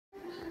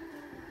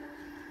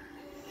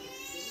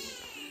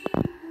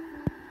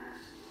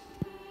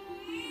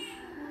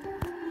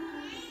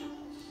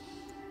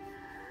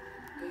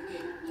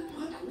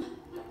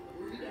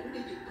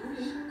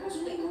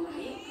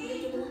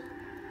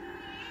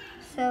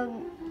So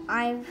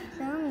I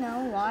don't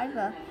know why,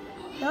 but I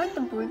feel like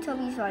the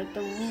Brewtubbies are like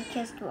the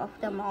weakest of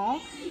them all.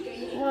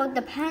 Well, it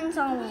depends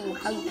on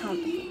how you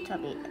count the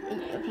Brewtubby.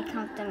 If you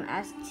count them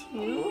as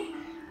 2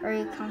 or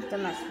you count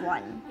them as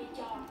 1.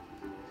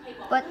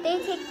 But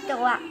they take the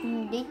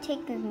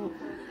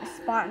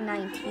spot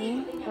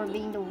 19 for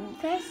being the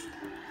weakest.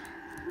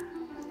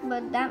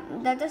 But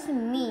that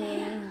doesn't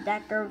mean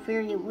that they're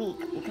very weak,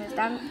 because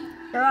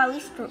there are at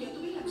least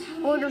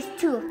there's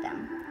 2 of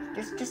them.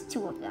 There's just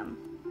 2 of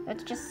them.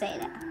 Let's just say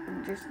that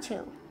there's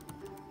 2.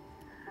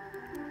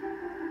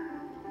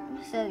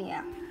 So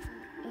yeah.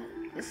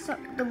 So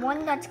the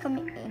one that's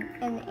coming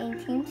in the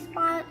 18th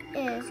spot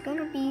is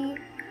gonna be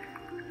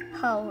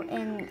Poe,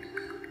 and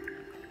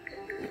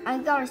I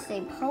gotta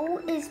say Poe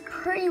is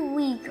pretty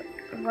weak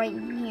right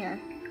here.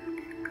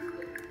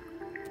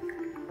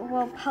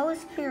 Well, Poe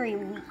is very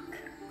weak.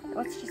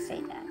 Let's just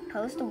say that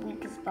Poe's the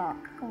weakest boss.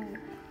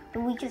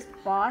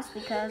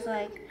 Because,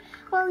 like,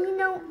 well, you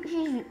know,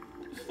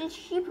 since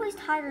she placed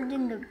higher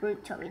than the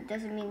Brewtubby, it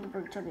doesn't mean the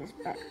Brewtubby is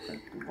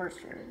worse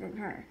than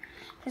her.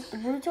 Because the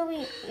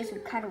Brewtubby is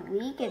kind of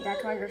weak, and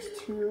that's why there's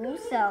 2.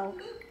 So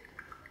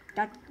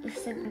Poe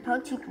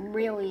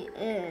really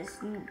is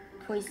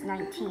placed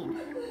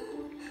 19.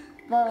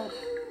 But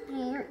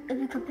if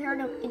you compare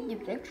them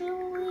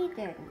individually,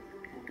 then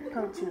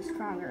Poe 2 is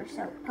stronger.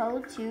 So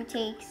Poe 2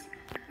 takes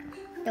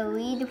the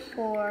lead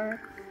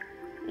for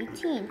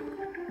 18,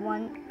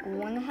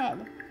 one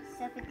ahead.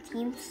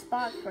 17th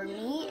spot for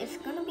me is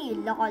gonna be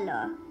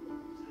Lala,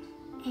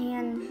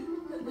 and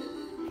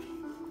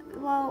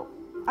well,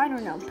 I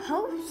don't know.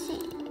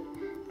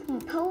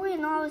 Poe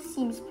and Lala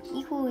seems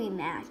equally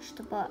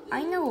matched, but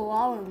I know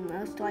Lala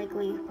most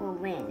likely will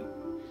win.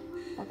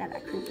 Look at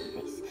that creepy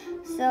face.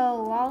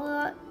 So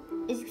Lala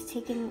is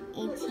taking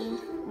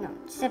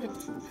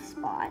 17th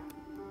spot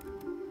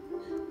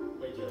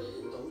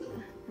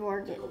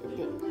for the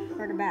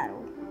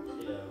battle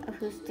of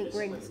who's the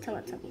greatest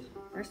Teletubby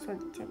or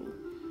Slendytubby.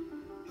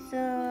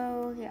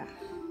 So yeah.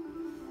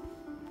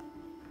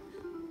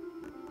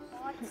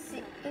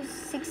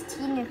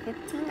 16 and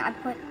 15, I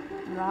put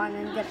Ron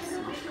and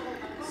Dipsy.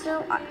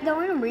 So the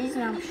only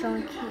reason I'm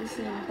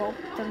showcasing both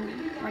of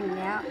them right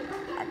now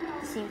at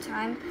the same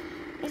time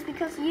is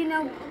because, you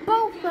know,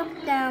 both of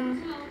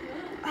them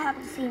have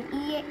the same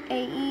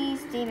AE,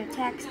 same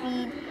attack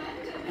speed,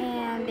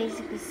 and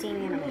basically same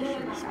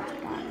animation besides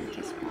Ron,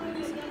 because Ron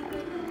has a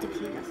head.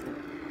 Dipsy doesn't.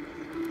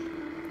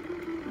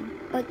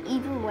 But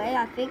either way,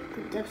 I think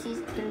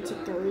Dipsy's gonna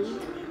take the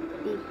lead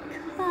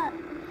because,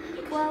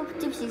 well,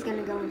 Dipsy's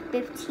gonna go in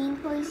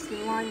 15th place,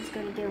 and Ron's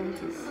gonna go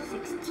into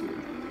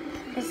 16th.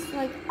 Because,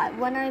 like,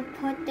 when I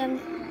put them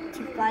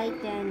to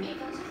fight, then,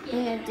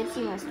 you know,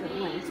 Dipsy must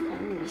win for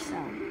me, so.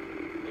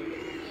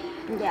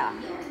 Yeah,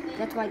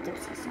 that's why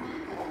Dipsy's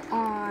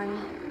on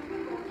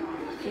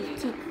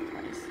 15th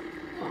place.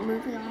 But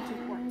moving on to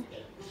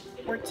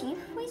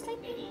 14th place, I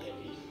think,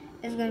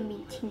 is gonna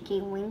be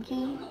Tinky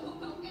Winky.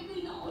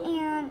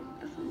 And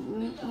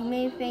you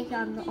may think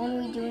I'm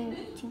only doing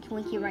Tinky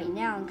Winky right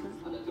now because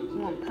I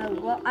want Poe.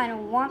 Well, I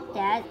don't want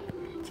that.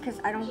 It's because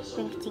I don't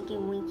think Tinky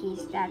Winky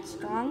is that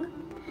strong.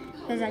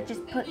 Because I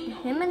just put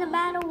him in a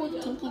battle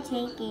with Tinky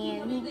Tank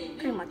and he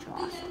pretty much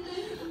lost.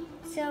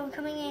 So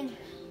coming in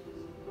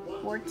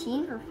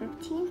 14th or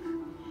 15th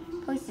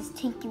place is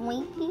Tinky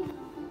Winky.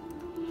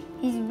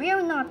 He's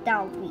really not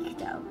that weak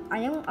though.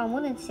 I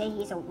wouldn't say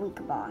he's a weak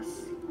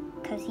boss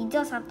because he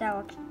does have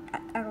that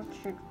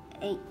electric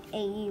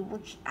AE,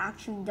 which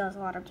actually does a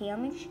lot of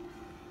damage.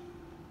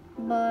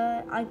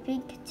 But I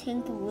think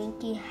Tinky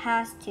Winky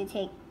has to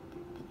take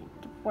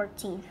the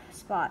 14th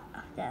spot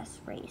of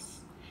this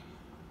race.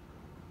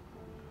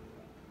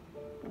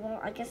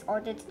 Well, I guess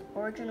all the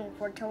original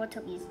 4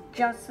 Teletubbies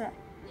just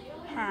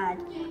had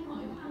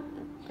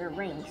their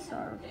rings,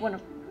 or one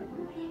of,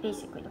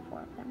 basically the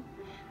 4 of them.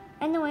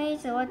 Anyway,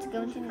 so let's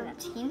go to the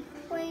 13th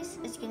place.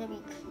 It's gonna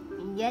be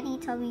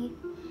Yeti-Tubby.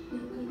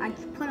 I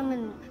put him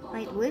in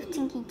like with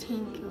Tinky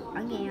Tank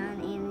again,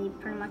 and he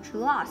pretty much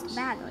lost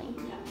badly.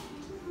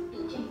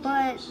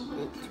 But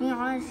to be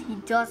honest, he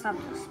does have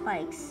the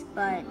spikes,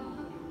 but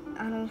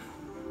I don't.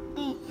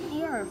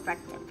 They are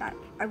effective.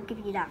 I'll give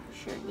you that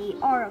for sure. They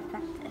are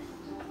effective.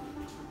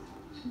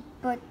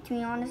 But to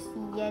be honest,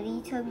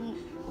 Yeti-Tubby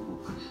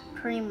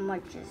pretty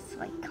much is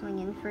like coming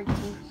in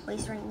 13th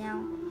place right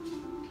now.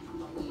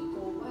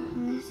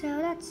 So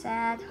that's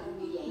sad.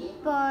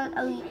 But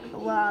at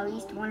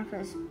least one of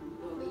his,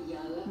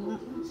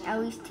 at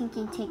least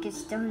Tinky Tank is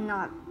still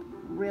not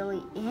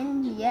really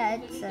in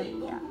yet. So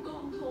yeah,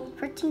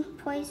 13th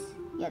place,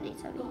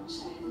 Yeti-Tubby.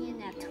 In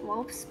that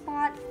 12th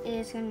spot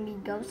is gonna be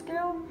Ghost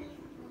Girl,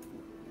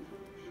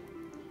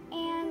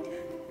 and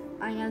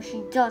I know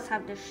she does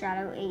have the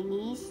Shadow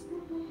AEs,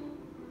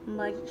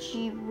 but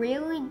she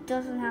really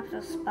doesn't have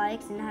the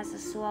spikes and has a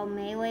slow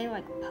melee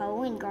like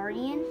Poe and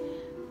Guardian.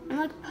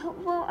 Unlike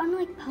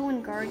Poe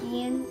and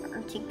Guardian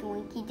or Tinky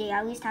Winky, they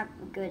at least have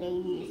good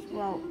AEs.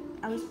 Well,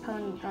 at least Poe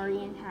and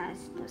Guardian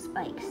has the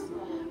spikes,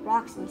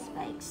 rocks and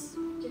spikes.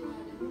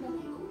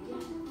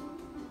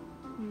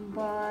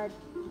 But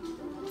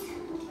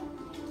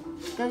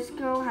Ghost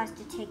Girl has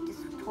to take this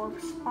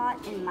 12th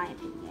spot, in my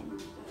opinion.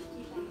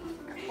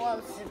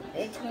 Close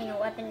between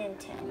 11 and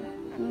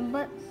 10.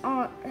 But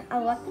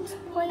 11th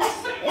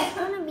place is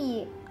gonna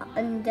be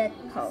Undead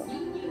Poe.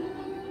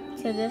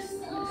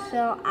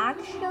 So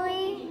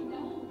actually,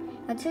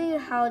 I'll tell you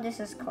how this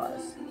is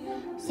close.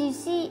 So you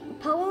see,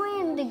 Poe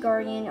and the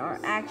Guardian are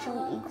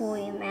actually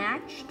equally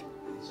matched.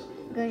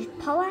 Because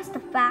Poe has the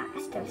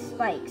faster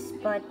spikes,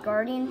 but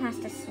Guardian has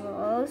the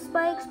slow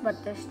spikes,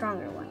 but the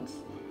stronger ones.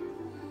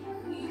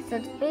 So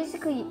it's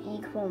basically an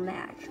equal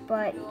match.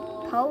 But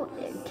Poe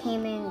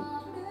came in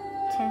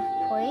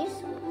 10th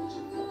place.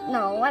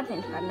 No,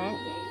 11th I meant.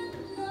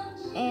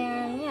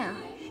 And yeah,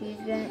 she's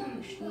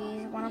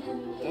one of the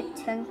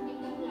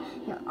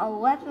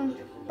 11th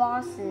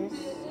bosses.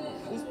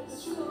 She's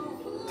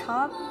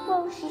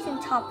she's in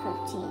top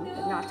 15,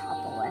 but not top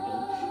 11.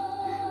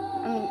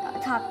 I mean,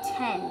 top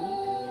 10.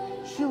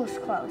 She was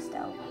close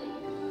though.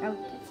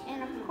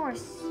 And of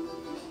course,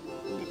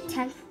 the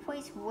 10th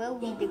place will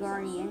be the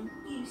Guardian.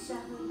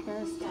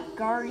 Because the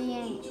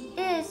Guardian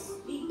is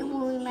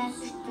equally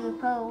matched to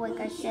Poe, like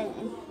I said,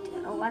 in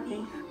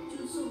 11th.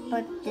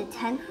 But the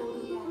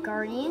 10th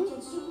Guardian,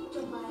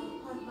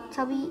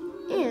 Tubby,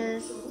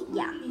 is,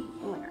 yeah,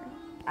 the winner.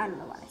 I don't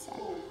know what I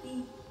said.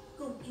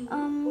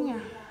 Yeah.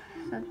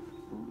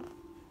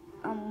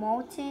 So,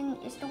 Molten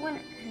is the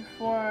winner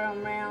for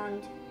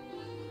round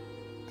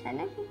 10,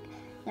 I think.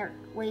 No,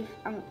 wait,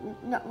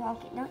 no,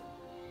 okay,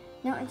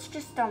 no, it's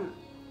just 10th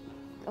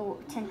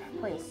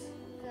place.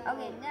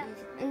 Okay,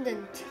 next in the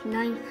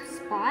 9th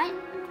spot,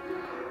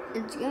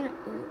 it's gonna,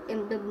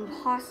 and the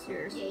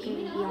imposters gonna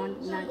be on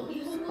the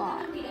 9th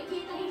spot.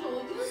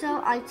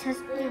 So I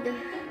tested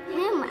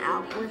him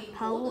out with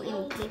Poe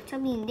and Cave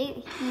Tubby, and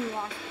he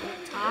lost 4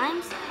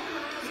 times.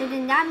 So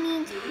then that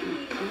means the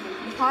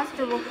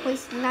imposter will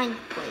place 9th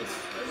place,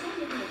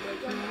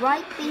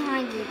 right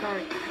behind the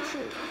guard.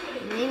 Actually,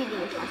 maybe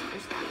the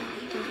imposter's not.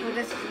 Well,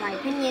 this is my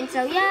opinion.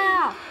 So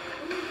yeah.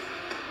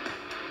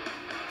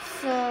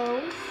 So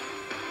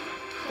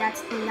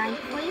that's the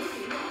 9th place.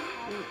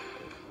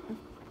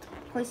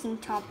 Placing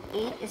top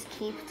 8 is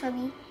Cave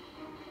Tubby,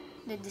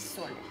 the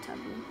Distorted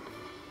Tubby.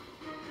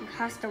 It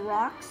has the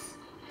rocks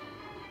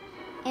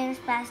and it's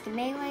fast to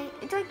melee.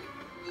 It's like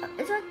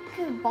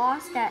a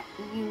boss that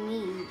you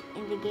need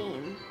in the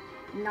game.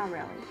 Not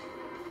really.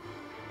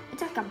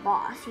 It's like a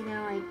boss, you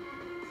know, like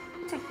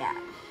it's like that.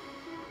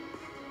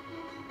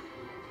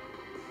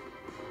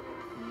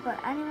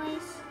 But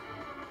anyways,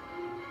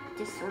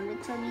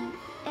 Distorted Tubby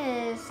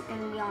is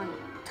gonna be on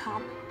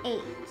top 8,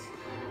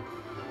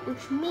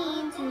 which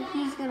means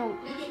he's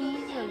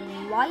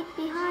right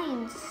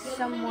behind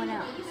someone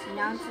else.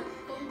 Now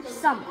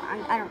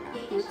someone, I don't know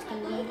who it's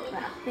gonna be,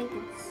 but I think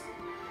it's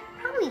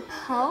probably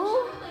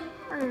Poe,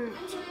 or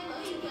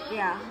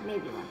yeah,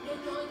 maybe one.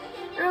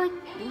 Or like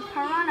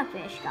Piranha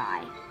Fish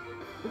guy,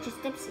 which is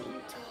Dipsy.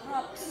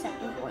 Top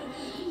 2nd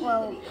place.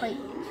 Well,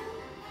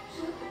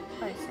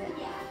 what is it?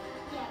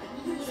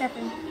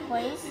 7th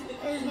place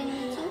is gonna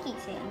be Tinky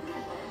Tank.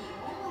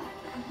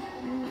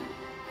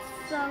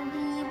 So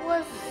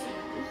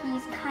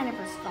he's kind of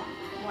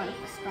one of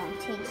the strong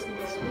tanks in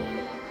this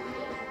game.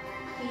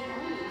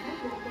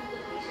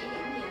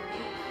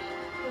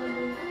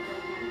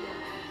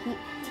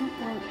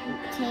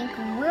 Tank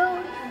will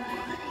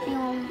be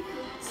on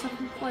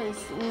 2nd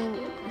place. I mean,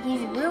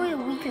 he's really the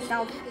weakest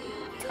out of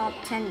top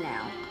 10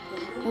 now.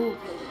 Ooh,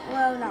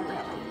 well, not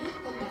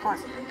really.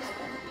 Impossible.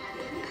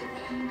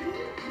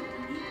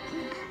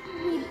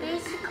 He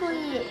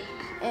basically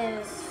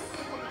is,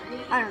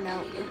 I don't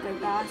know, a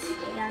good boss,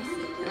 I guess,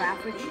 or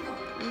average.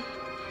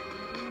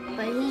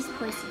 But he's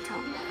placed in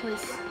top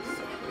place,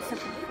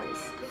 2nd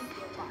place.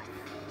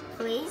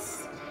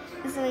 Place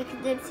is like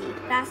Dipsy,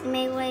 fast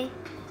melee,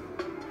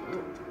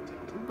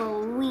 but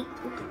weak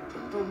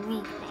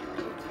melee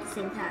at the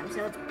same time.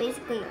 So it's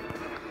basically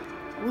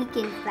weak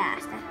and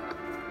fast.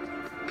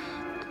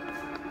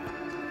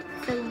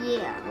 So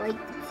yeah, like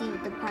see,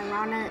 the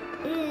Piranha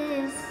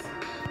is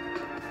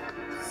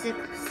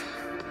 6th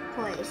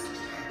place,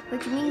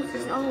 which means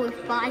there's only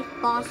 5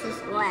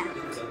 bosses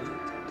left.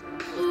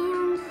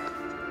 And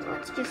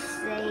let's just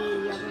say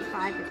the other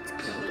 5 is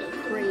gonna get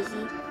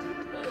crazy.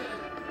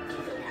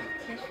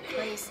 5th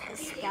place is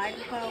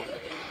Spider-Girl.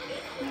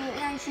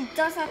 And she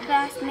does have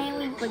fast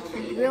melee, but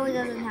she really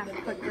doesn't have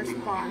quick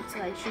response.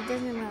 Like, she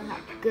doesn't really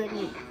have good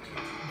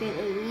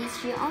AEs.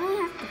 She only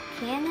has the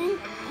cannon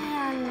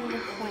and the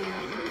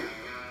flaming.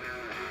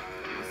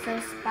 So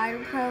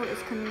Spider-Pro is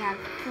coming out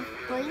of 5th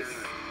place.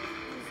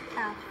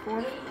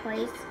 4th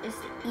place is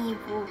the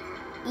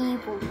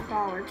evil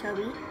Crawler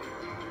Tubby.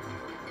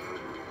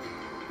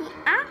 He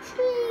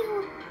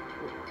actually,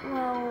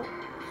 well,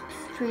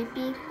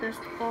 creepy, first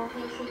of all.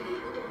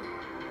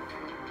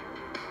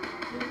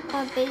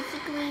 But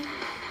basically,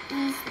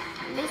 he's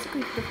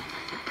basically the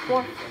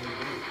 4th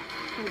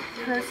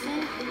person,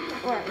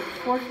 or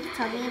 4th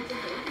Tubby,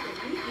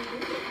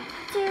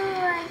 to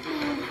like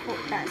being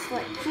best.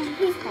 Like,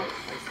 he's 4th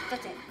place,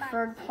 that's it.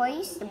 3rd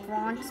place, the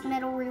bronze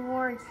medal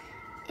reward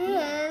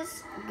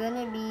is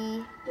gonna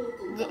be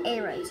the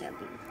A-Red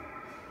Tubby.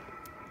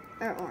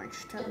 Or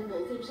Orange Tubby.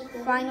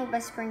 Final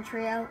Best Spring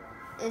Trio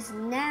is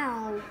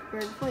now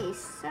third place.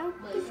 So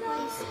the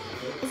choice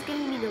is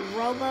gonna be the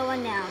Robo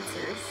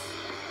announcers.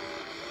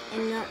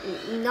 And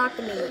not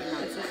the main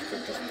announcers,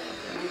 but just the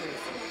announcers.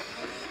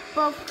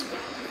 But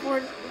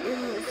for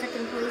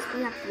second place,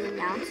 we have the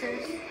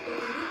announcers.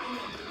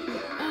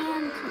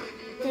 And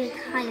they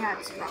kind of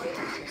have strong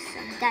touches, so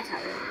that's how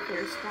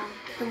they're strong.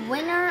 The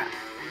winner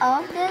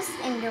of this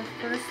in the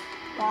first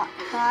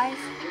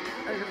prize,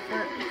 or the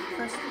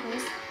first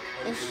place,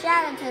 is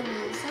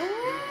Slendytubbies.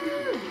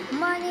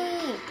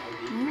 Money!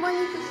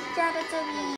 Money for Slendytubbies!